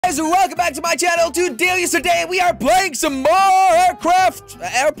guys, and welcome back to my channel. Today we are playing some more Airport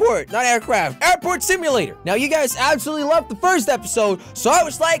Simulator. Now, you guys absolutely loved the first episode, so I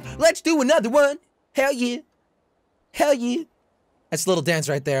was like, let's do another one. Hell yeah. Hell yeah. That's a little dance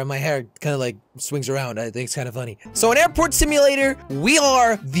right there. My hair kind of like swings around. I think it's kind of funny. So in Airport Simulator, we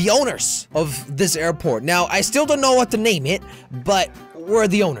are the owners of this airport. Now, I still don't know what to name it, but we're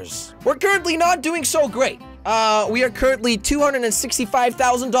the owners. We're currently not doing so great. We are currently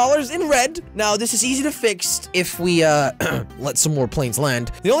 $265,000 in red. Now, this is easy to fix if we, let some more planes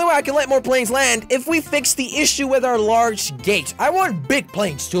land. The only way I can let more planes land if we fix the issue with our large gate. I want big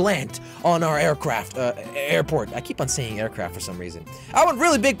planes to land on our airport. I keep on saying aircraft for some reason. I want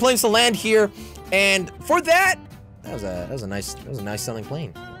really big planes to land here, and for that was a nice selling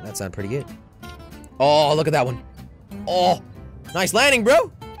plane. That sounded pretty good. Oh, look at that one. Oh, nice landing,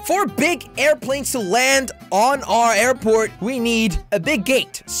 bro. For big airplanes to land on our airport, we need a big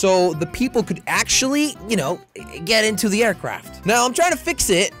gate so the people could actually, you know, get into the aircraft. Now, I'm trying to fix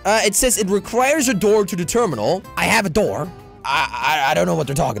it. It says it requires a door to the terminal. I have a door. I don't know what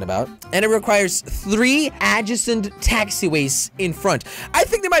they're talking about. And it requires 3 adjacent taxiways in front. I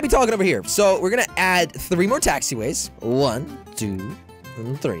think they might be talking over here. So we're gonna add 3 more taxiways. 1, 2,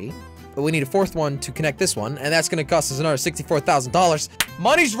 and 3. But we need a 4th one to connect this one, and that's gonna cost us another $64,000.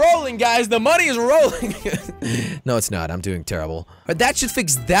 Money's rolling, guys. The money is rolling. No, it's not. I'm doing terrible. But that should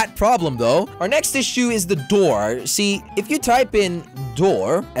fix that problem, though. Our next issue is the door. See, if you type in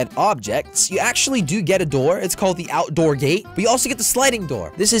door at objects, you actually do get a door. It's called the outdoor gate. But you also get the sliding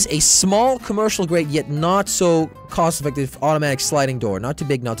door. This is a small commercial grade, yet not so cost-effective automatic sliding door. Not too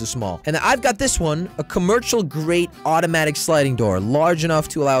big, not too small. And I've got this one, a commercial grade automatic sliding door, large enough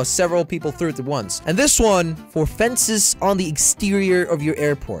to allow several people through it at once. And this one for fences on the exterior of your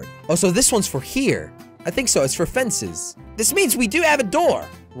airport. Oh, so this one's for here. I think so. It's for fences. This means we do have a door,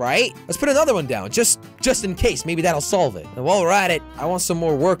 right? Let's put another one down, just in case. Maybe that'll solve it. And while we're at it, I want some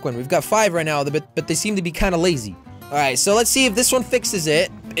more work when we've got 5 right now, but they seem to be kind of lazy. All right, so let's see if this one fixes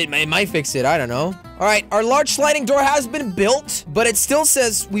it. It might fix it. I don't know. All right, our large sliding door has been built, but it still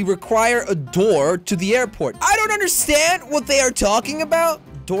says we require a door to the airport. I don't understand what they are talking about.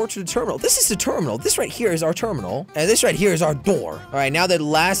 Door to the terminal. This is the terminal. This right here is our terminal, and this right here is our door. All right, now the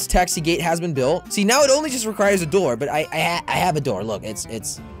last taxi gate has been built. See, now it only just requires a door, but I have a door. Look, it's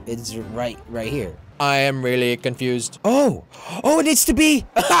right here. I am really confused. Oh, it needs to be.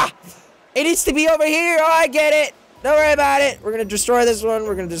 It needs to be over here. Oh, I get it. Don't worry about it. We're gonna destroy this one.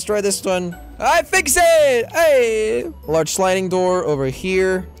 We're gonna destroy this one. I fix it. Hey, large sliding door over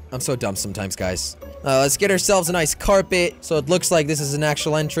here. I'm so dumb sometimes, guys. Let's get ourselves a nice carpet so it looks like this is an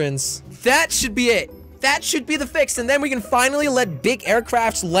actual entrance. That should be it. That should be the fix, and then we can finally let big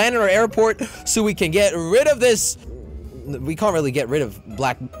aircrafts land at our airport so we can get rid of this. We can't really get rid of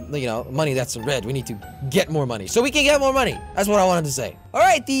black, you know, money that's in red. We need to get more money so we can get more money. That's what I wanted to say. All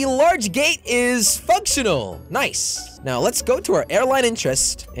right, the large gate is functional. Nice. Now let's go to our airline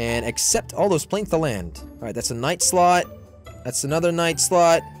interest and accept all those planes to land. All right, that's a night slot. That's another night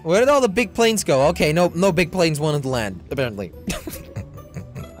slot. Where did all the big planes go? Okay, no big planes wanted to land, apparently.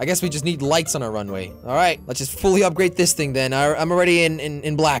 I guess we just need lights on our runway. All right, let's just fully upgrade this thing then. I'm already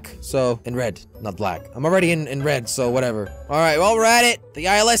in black, so in red, not black. I'm already in red, so whatever. All right, while we're at it, the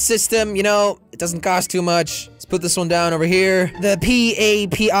ILS system, you know, it doesn't cost too much. Let's put this one down over here. The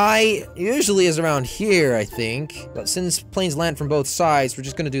PAPI usually is around here, I think. But since planes land from both sides, we're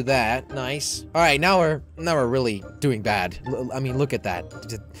just gonna do that. Nice. All right, now we're really doing bad. I mean, look at that.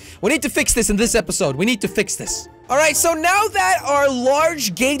 We need to fix this in this episode. We need to fix this. All right, so now that our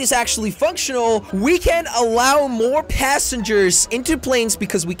large gate is actually functional, we can allow more passengers into planes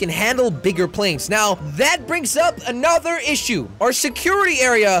because we can handle bigger planes. Now, that brings up another issue. Our security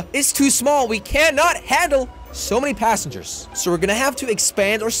area is too small. We cannot handle so many passengers. So we're gonna have to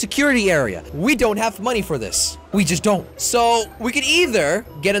expand our security area. We don't have money for this. We just don't. So we could either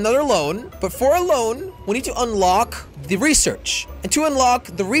get another loan, but for a loan, we need to unlock the research. And to unlock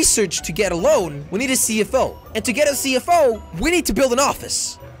the research to get a loan, we need a CFO. And to get a CFO, we need to build an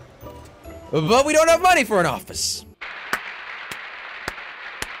office. But we don't have money for an office.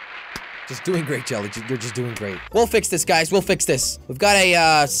 Just doing great, Jelly. You're just doing great. We'll fix this, guys. We'll fix this. We've got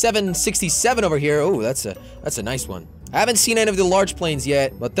a 767 over here. Oh, that's a nice one. I haven't seen any of the large planes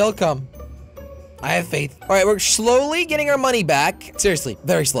yet, but they'll come. I have faith. All right, we're slowly getting our money back. Seriously,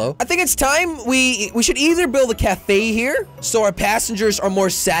 very slow. I think it's time we should either build a cafe here so our passengers are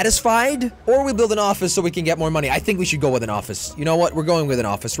more satisfied, or we build an office so we can get more money. I think we should go with an office. You know what? We're going with an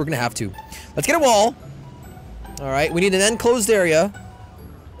office. We're gonna have to. Let's get a wall. All right, we need an enclosed area.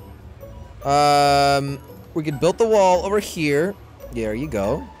 We could build the wall over here. There you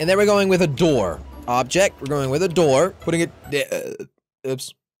go. And then we're going with a door. Object. We're going with a door. Putting it...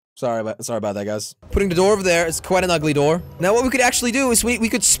 oops. Sorry about that, guys. Putting the door over there. It's quite an ugly door. Now, what we could actually do is we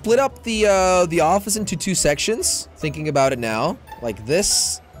could split up the office into 2 sections. Thinking about it now. Like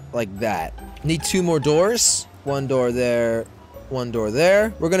this. Like that. Need 2 more doors. 1 door there. 1 door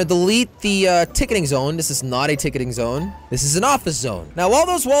there. We're gonna delete the ticketing zone. This is not a ticketing zone. This is an office zone. Now, while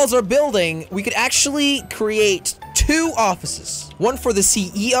those walls are building, we could actually create 2 offices. One for the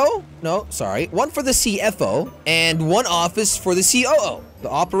CEO. No, sorry. One for the CFO. And 1 office for the COO. The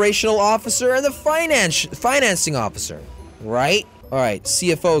operational officer and the financing officer. Right? Alright,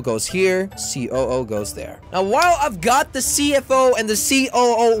 CFO goes here. COO goes there. Now, while I've got the CFO and the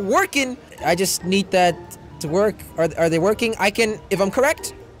COO working, I just need that to work. Are they working? I can, if I'm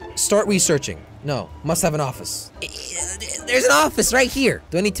correct, start researching. No, must have an office. There's an office right here.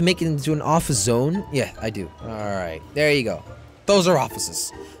 Do I need to make it into an office zone? Yeah, I do. Alright, there you go. Those are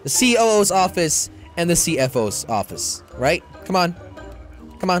offices. The COO's office and the CFO's office, right? Come on.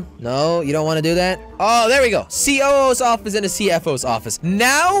 Come on. No, you don't want to do that? Oh, there we go. COO's office and the CFO's office.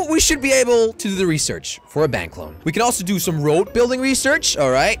 Now we should be able to do the research for a bank loan. We can also do some road building research,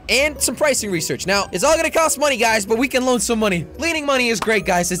 all right? And some pricing research. Now, it's all going to cost money, guys, but we can loan some money. Leaning money is great,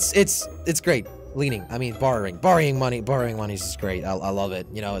 guys. It's great. Leaning. I mean, borrowing money is just great. I love it.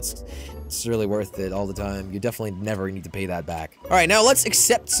 You know, it's really worth it all the time. You definitely never need to pay that back. All right, now let's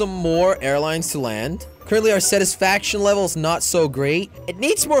accept some more airlines to land. Currently, our satisfaction level is not so great. It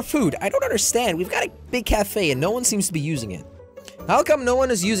needs more food. I don't understand. We've got a big cafe and no one seems to be using it. How come no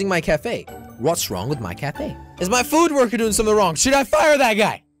one is using my cafe? What's wrong with my cafe? Is my food worker doing something wrong? Should I fire that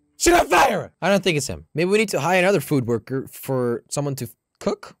guy? Should I fire him? I don't think it's him. Maybe we need to hire another food worker for someone to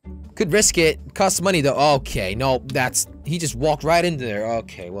cook? Could risk it. Costs money though. Okay, no, he just walked right into there.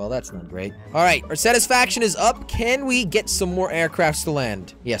 Okay, well, that's not great. All right, our satisfaction is up. Can we get some more aircrafts to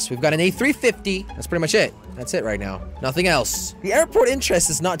land? Yes, we've got an A350. That's pretty much it. That's it right now. Nothing else. The airport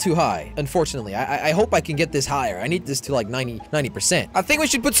interest is not too high, unfortunately. I hope I can get this higher. I need this to like 90%. I think we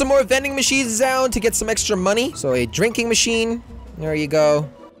should put some more vending machines down to get some extra money. So a drinking machine. There you go.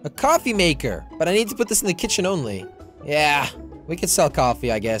 A coffee maker. But I need to put this in the kitchen only. Yeah. We could sell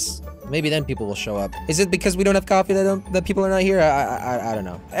coffee, I guess. Maybe then people will show up. Is it because we don't have coffee that people are not here? I don't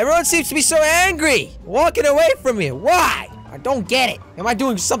know. Everyone seems to be so angry. Walking away from me. Why? I don't get it. Am I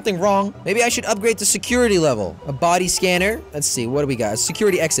doing something wrong? Maybe I should upgrade the security level. A body scanner. Let's see. What do we got? A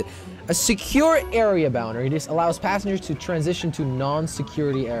security exit. A secure area boundary. This allows passengers to transition to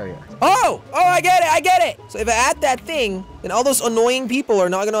non-security area. Oh, I get it. So if I add that thing, then all those annoying people are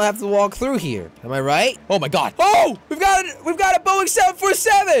not gonna have to walk through here. Am I right? Oh my God. Oh, we've got a Boeing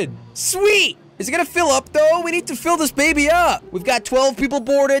 747. Sweet. Is it gonna fill up though? We need to fill this baby up. We've got 12 people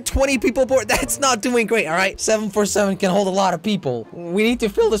boarded, 20 people boarded. That's not doing great, all right? 747 can hold a lot of people. We need to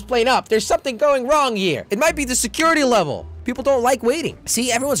fill this plane up. There's something going wrong here. It might be the security level. People don't like waiting.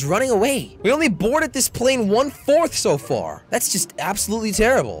 See, everyone's running away. We only boarded this plane 1/4 so far. That's just absolutely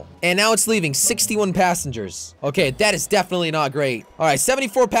terrible. And now it's leaving 61 passengers. Okay, that is definitely not great. All right,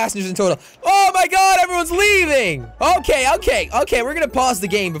 74 passengers in total. Oh my God, everyone's leaving. Okay, we're gonna pause the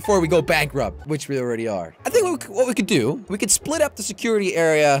game before we go bankrupt, which we already are. I think what we could do, we could split up the security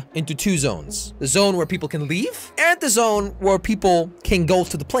area into 2 zones. The zone where people can leave and the zone where people can go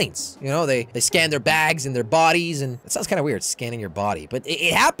to the planes. You know, they scan their bags and their bodies, and it sounds kind of weird, scanning your body, but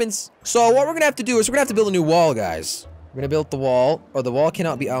it happens. So what we're gonna have to do is we're gonna have to build a new wall, guys. We're gonna build the wall, or the wall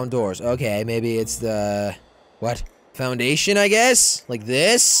cannot be outdoors. Okay, maybe it's the, what? Foundation, I guess? Like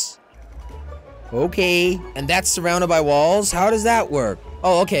this? Okay, and that's surrounded by walls? How does that work?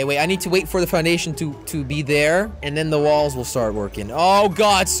 Oh, okay, wait, I need to wait for the foundation to be there, and then the walls will start working. Oh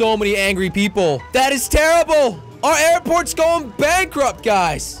God, so many angry people. That is terrible! Our airport's going bankrupt,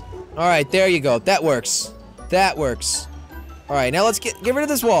 guys! All right, there you go, that works. That works. All right, now let's get rid of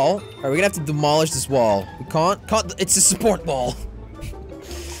this wall. All right, we're gonna have to demolish this wall. We can't, it's a support wall.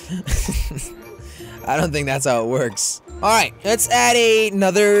 I don't think that's how it works. All right, let's add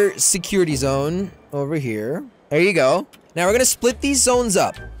another security zone over here. There you go. Now we're gonna split these zones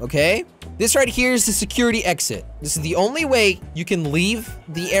up, okay? This right here is the security exit. This is the only way you can leave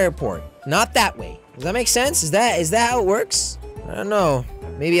the airport. Not that way. Does that make sense? Is that how it works? I don't know.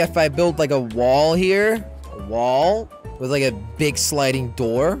 Maybe if I build like a wall here, a wall with like a big sliding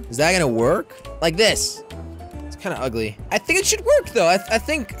door. Is that gonna work? Like this. It's kind of ugly. I think it should work though. I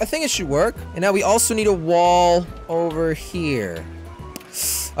think it should work. And now we also need a wall over here.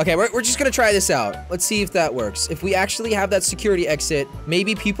 Okay, we're just gonna try this out. Let's see if that works. If we actually have that security exit,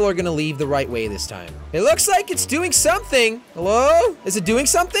 maybe people are gonna leave the right way this time. It looks like it's doing something. Hello? Is it doing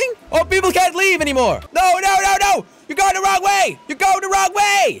something? Oh, people can't leave anymore. No, no, no, no! You're going the wrong way! You're going the wrong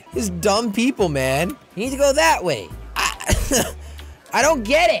way! These dumb people, man. You need to go that way. I don't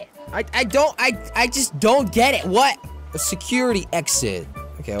get it. I just don't get it. What? A security exit.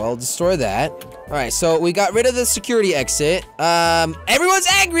 Okay, well, I'll destroy that. All right, so we got rid of the security exit. Everyone's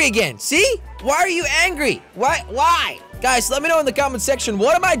angry again. See? Why are you angry? Why? Guys, let me know in the comment section,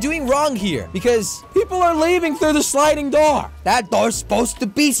 what am I doing wrong here? Because people are leaving through the sliding door. That door's supposed to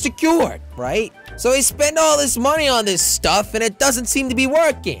be secured, right? So we spend all this money on this stuff and it doesn't seem to be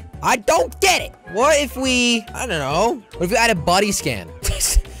working. I don't get it. What if we, I don't know, what if we add a body scan?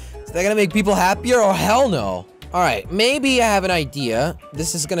 Is that gonna make people happier? Or hell no. All right, maybe I have an idea.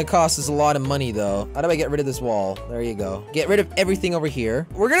 This is gonna cost us a lot of money though. How do I get rid of this wall? There you go. Get rid of everything over here.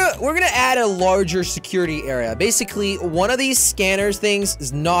 We're gonna add a larger security area. Basically, one of these scanners things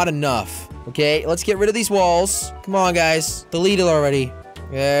is not enough. Okay, let's get rid of these walls. Come on, guys. Delete it already.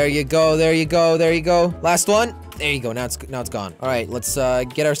 There you go, there you go, there you go. Last one. There you go, now it's gone. All right, let's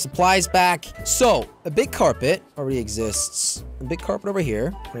get our supplies back. So, a big carpet already exists. A big carpet over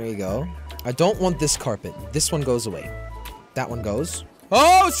here. There you go. I don't want this carpet. This one goes away. That one goes.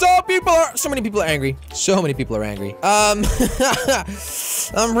 Oh, so many people are angry. So many people are angry. I'm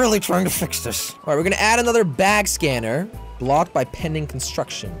really trying to fix this. All right, we're gonna add another bag scanner. Blocked by pending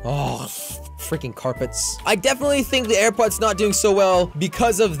construction. Oh, freaking carpets. I definitely think the airport's not doing so well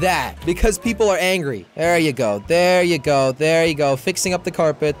because of that. Because people are angry. There you go. There you go. There you go. Fixing up the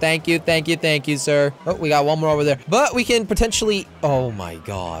carpet. Thank you. Thank you. Thank you, sir. Oh, we got one more over there. But we can potentially... Oh my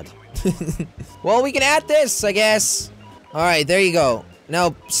god. Well, we can add this, I guess. All right, there you go.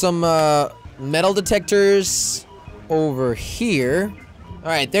 Now, some metal detectors over here. All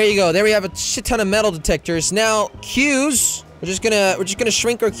right, there you go. There we have a shit ton of metal detectors. Now, queues. We're just gonna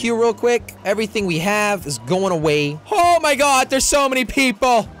shrink our queue real quick. Everything we have is going away. Oh my god, there's so many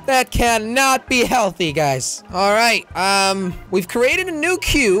people. That cannot be healthy, guys. All right, we've created a new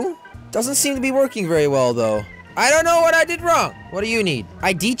queue. Doesn't seem to be working very well, though. I don't know what I did wrong. What do you need?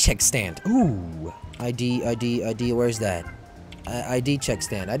 ID check stand. Ooh. ID, where's that? ID check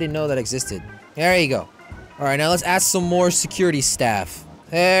stand. I didn't know that existed. There you go. All right, now let's add some more security staff.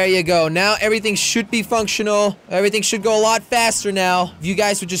 There you go. Now everything should be functional. Everything should go a lot faster now. If you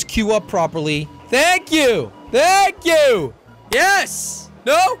guys would just queue up properly. Thank you. Thank you. Yes.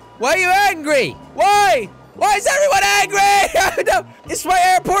 No? Why are you angry? Why? Why is everyone angry? No. Is my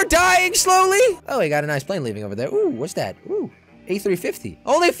airport dying slowly? Oh, we got a nice plane leaving over there. Ooh, what's that? Ooh, A350.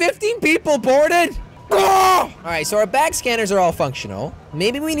 Only 15 people boarded? Oh! All right, so our bag scanners are all functional.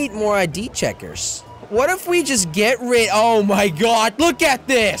 Maybe we need more ID checkers. What if we just get rid... Oh my god, look at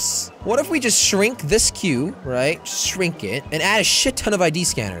this! What if we just shrink this queue, right? Shrink it, and add a shit ton of ID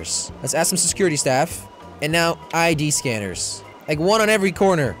scanners. Let's add some security staff. And now, ID scanners. Like one on every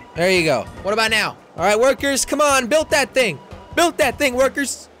corner. There you go. What about now? All right, workers, come on, build that thing. Build that thing,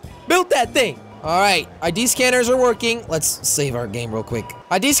 workers. Build that thing. All right, ID scanners are working. Let's save our game real quick.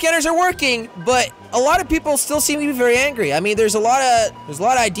 ID scanners are working, but a lot of people still seem to be very angry. I mean, there's a lot of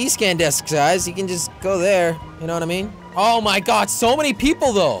ID scan desks, guys. You can just go there. You know what I mean? Oh my god, so many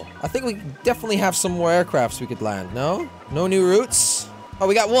people though. I think we definitely have some more aircrafts we could land. No? No new routes? Oh,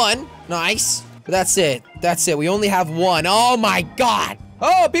 we got one. Nice. But that's it. That's it. We only have one. Oh my god.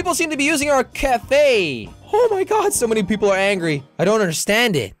 Oh, people seem to be using our cafe. Oh my god, so many people are angry. I don't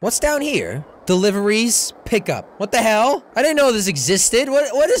understand it. What's down here? Deliveries, pickup. What the hell? I didn't know this existed.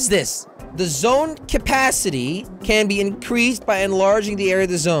 What is this? The zone capacity can be increased by enlarging the area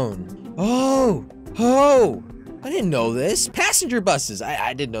of the zone. Oh. I didn't know this. Passenger buses.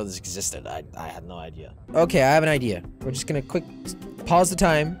 I didn't know this existed. I had no idea. Okay, I have an idea. We're just gonna quick pause the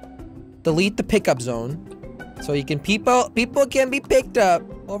time. Delete the pickup zone. So you can people can be picked up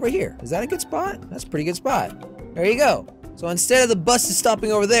over here. Is that a good spot? That's a pretty good spot. There you go. So instead of the buses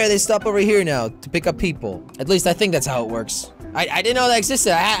stopping over there, they stop over here now to pick up people. At least I think that's how it works. I didn't know that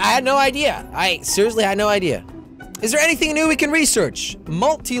existed. I had no idea. I seriously had no idea. Is there anything new we can research?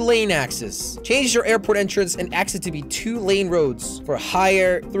 Multi-lane access. Change your airport entrance and exit to be 2-lane roads for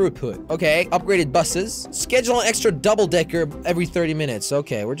higher throughput. Okay, upgraded buses. Schedule an extra double-decker every 30 minutes.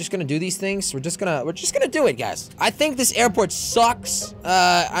 Okay, we're just gonna do these things. We're just gonna do it, guys. I think this airport sucks.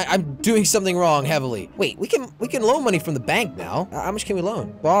 I'm doing something wrong heavily. Wait, we can loan money from the bank now. How much can we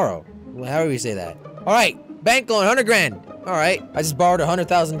loan? Borrow. How do we say that? All right, bank loan, 100 grand. All right, I just borrowed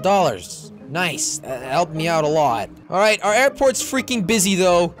 $100,000. Nice. That helped me out a lot. All right, our airport's freaking busy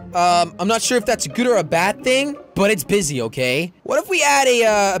though. I'm not sure if that's a good or a bad thing, but it's busy, okay? What if we add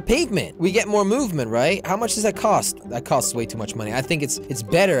a pavement? We get more movement, right? How much does that cost? That costs way too much money. I think it's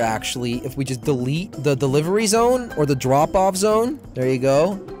better, actually, if we just delete the delivery zone or the drop-off zone. There you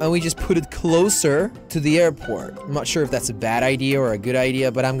go. And we just put it closer to the airport. I'm not sure if that's a bad idea or a good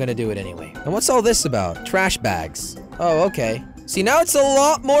idea, but I'm gonna do it anyway. And what's all this about? Trash bags. Oh, okay. See, now it's a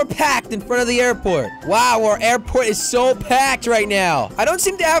lot more packed in front of the airport. Wow, our airport is so packed right now. I don't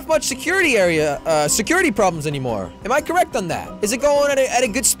seem to have much security problems anymore. Am I correct on that? Is it going at a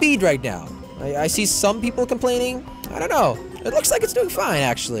good speed right now? I see some people complaining. I don't know. It looks like it's doing fine,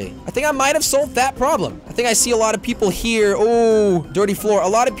 actually. I think I might have solved that problem. I think I see a lot of people here. Oh, dirty floor. A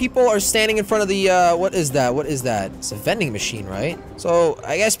lot of people are standing in front of the, what is that? What is that? It's a vending machine, right? So,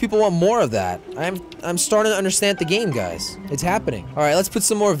 I guess people want more of that. I'm starting to understand the game, guys. It's happening. All right, let's put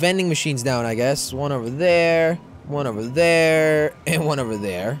some more vending machines down, I guess. One over there, one over there, and one over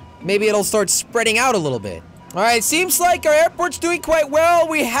there. Maybe it'll start spreading out a little bit. All right, seems like our airport's doing quite well.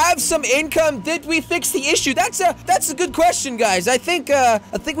 We have some income. Did we fix the issue? That's a good question, guys. I think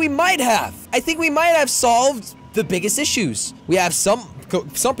we might have. I think we might have solved the biggest issues. We have some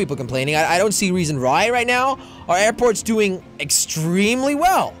people complaining. I don't see reason why right now. Our airport's doing extremely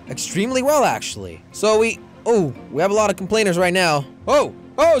well. Extremely well, actually. So we have a lot of complainers right now. Oh,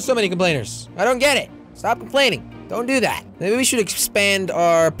 so many complainers. I don't get it. Stop complaining. Don't do that. Maybe we should expand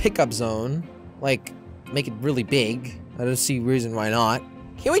our pickup zone. Like, make it really big. I don't see reason why not.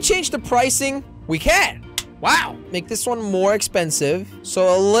 Can we change the pricing? We can. Wow. Make this one more expensive.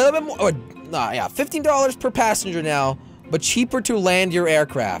 So a little bit more. Yeah, $15 per passenger now, but cheaper to land your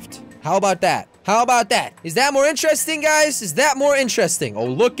aircraft. How about that? How about that? Is that more interesting, guys? Is that more interesting? Oh,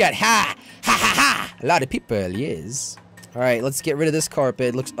 look at ha ha ha. A lot of people, yes. All right, let's get rid of this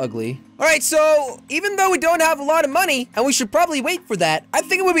carpet. It looks ugly. All right, so even though we don't have a lot of money, and we should probably wait for that, I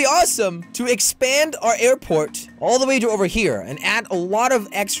think it would be awesome to expand our airport all the way to over here and add a lot of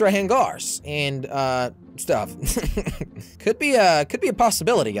extra hangars and stuff. Could be a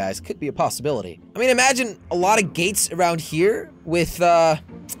possibility, guys. Could be a possibility. I mean, imagine a lot of gates around here with a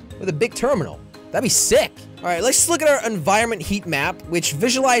big terminal. That'd be sick. All right, let's look at our environment heat map, which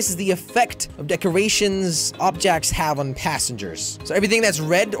visualizes the effect of decorations objects have on passengers. So everything that's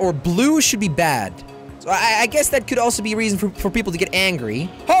red or blue should be bad. So I guess that could also be a reason for people to get angry.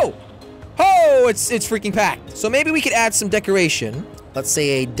 Ho! Ho! It's freaking packed. So maybe we could add some decoration. Let's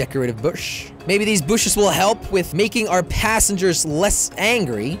say a decorative bush. Maybe these bushes will help with making our passengers less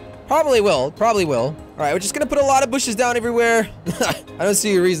angry. Probably will. Probably will. All right, we're just gonna put a lot of bushes down everywhere. I don't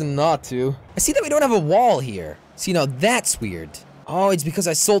see a reason not to. I see that we don't have a wall here. See, now that's weird. Oh, it's because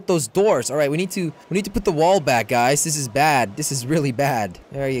I sold those doors. All right, we need to put the wall back, guys. This is bad. This is really bad.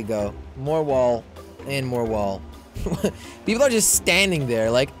 There you go. More wall and more wall. People are just standing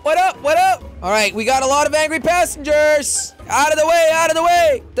there like, what up? What up? All right, we got a lot of angry passengers. Out of the way, out of the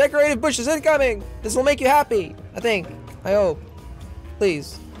way. Decorative bushes incoming. This will make you happy, I think. I hope.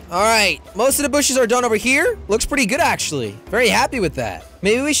 Please. All right, most of the bushes are done over here. Looks pretty good, actually. Very happy with that.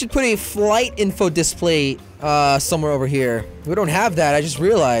 Maybe we should put a flight info display somewhere over here. We don't have that. I just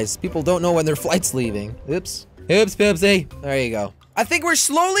realized people don't know when their flight's leaving. Oops. Oops, Pepsi. There you go. I think we're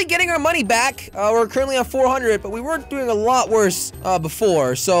slowly getting our money back. We're currently on 400, but we were doing a lot worse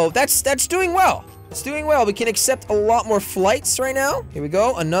before. So that's doing well. It's doing well. We can accept a lot more flights right now. Here we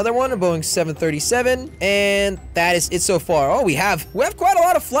go. Another one, a Boeing 737. And that is it so far. Oh, we have quite a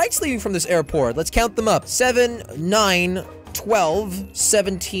lot of flights leaving from this airport. Let's count them up. 7, 9, 12,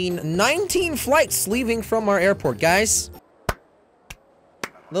 17, 19 flights leaving from our airport, guys.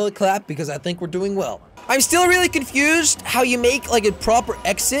 Little clap because I think we're doing well. I'm still really confused how you make like a proper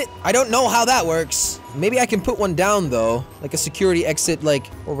exit. I don't know how that works. Maybe I can put one down though, like a security exit like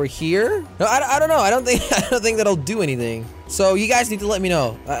over here. No, I don't know. I don't think that'll do anything. So you guys need to let me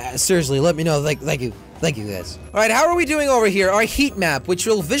know. Seriously, let me know. Thank you. Thank you, guys. All right, how are we doing over here? Our heat map, which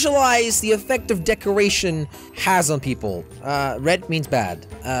will visualize the effect of decoration has on people. Red means bad.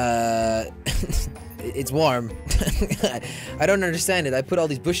 It's warm. I don't understand it. I put all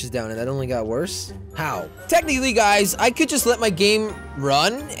these bushes down and that only got worse. How? Technically, guys, I could just let my game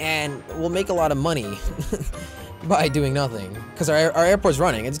run and we'll make a lot of money by doing nothing. Because our airport's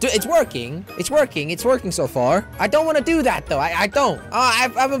running. It's working. It's working. It's working so far. I don't want to do that, though. I don't.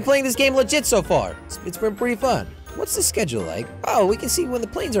 I've been playing this game legit so far. It's been pretty fun. What's the schedule like? Oh, we can see when the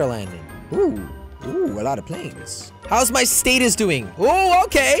planes are landing. Ooh, a lot of planes. How's my status doing? Oh,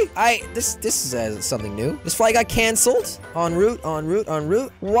 okay. This is something new. This flight got canceled. En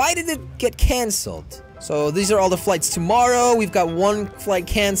route. Why did it get canceled? So these are all the flights tomorrow. We've got one flight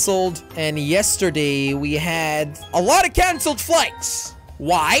canceled. And yesterday we had a lot of canceled flights.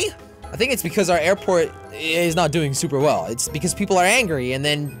 Why? I think it's because our airport is not doing super well. It's because people are angry, and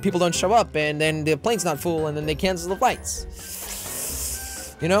then people don't show up, and then the plane's not full, and then they cancel the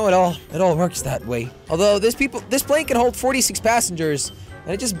flights. You know, it all works that way. Although this plane can hold 46 passengers,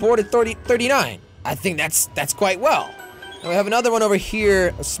 and it just boarded 39. I think that's quite well. And we have another one over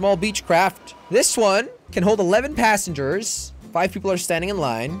here, a small beach craft. This one can hold 11 passengers. 5 people are standing in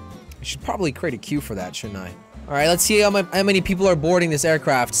line. I should probably create a queue for that, shouldn't I? All right, let's see how many people are boarding this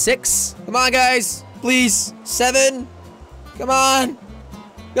aircraft. 6. Come on, guys. Please. 7. Come on.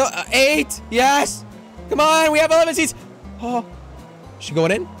 Go. 8. Yes. Come on. We have 11 seats. Oh. Is she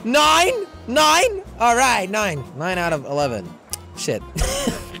going in? 9. 9. All right, 9. 9 out of 11. Shit.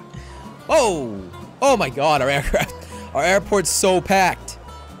 Oh. Oh my God, our aircraft. Our airport's so packed.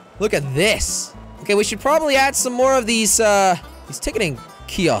 Look at this. Okay, we should probably add some more of these ticketing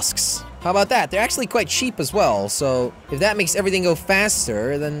kiosks. How about that? They're actually quite cheap as well, so if that makes everything go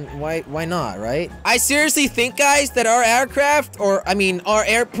faster, then why not, right? I seriously think, guys, that our aircraft, or I mean, our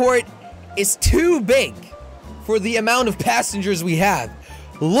airport is too big for the amount of passengers we have.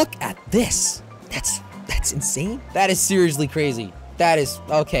 Look at this. That's insane. That is seriously crazy. That is,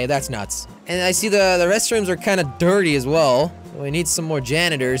 okay, that's nuts. And I see the restrooms are kind of dirty as well. We need some more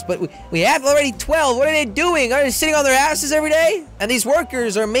janitors, but we have already 12. What are they doing? Are they sitting on their asses every day? And these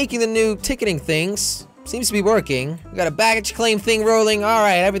workers are making the new ticketing things. Seems to be working. We got a baggage claim thing rolling. All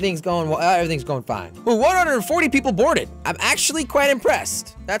right, everything's going fine. Ooh, 140 people boarded. I'm actually quite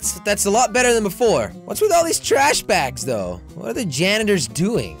impressed. That's a lot better than before. What's with all these trash bags, though? What are the janitors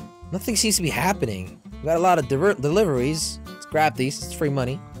doing? Nothing seems to be happening. We got a lot of deliveries. Let's grab these. It's free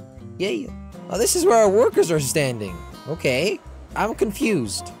money. Yeah. Oh, this is where our workers are standing. Okay, I'm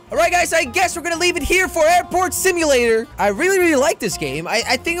confused. All right, guys, I guess we're gonna leave it here for Airport Simulator. I really like this game.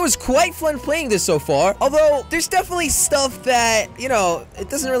 I think it was quite fun playing this so far. Although, there's definitely stuff that, you know, it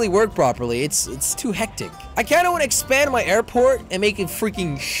doesn't really work properly. It's too hectic. I kind of want to expand my airport and make it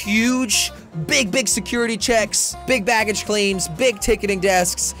freaking huge. Big security checks, big baggage claims, big ticketing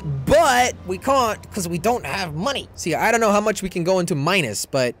desks. But we can't because we don't have money. See, I don't know how much we can go into minus,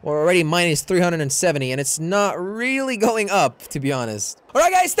 but we're already minus 370, and it's not really going up, to be honest. All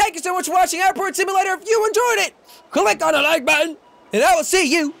right, guys, thank you so much for watching Airport Simulator. If you enjoyed it, click on the like button, and I will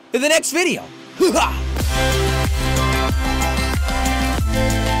see you in the next video. Hoo-ha!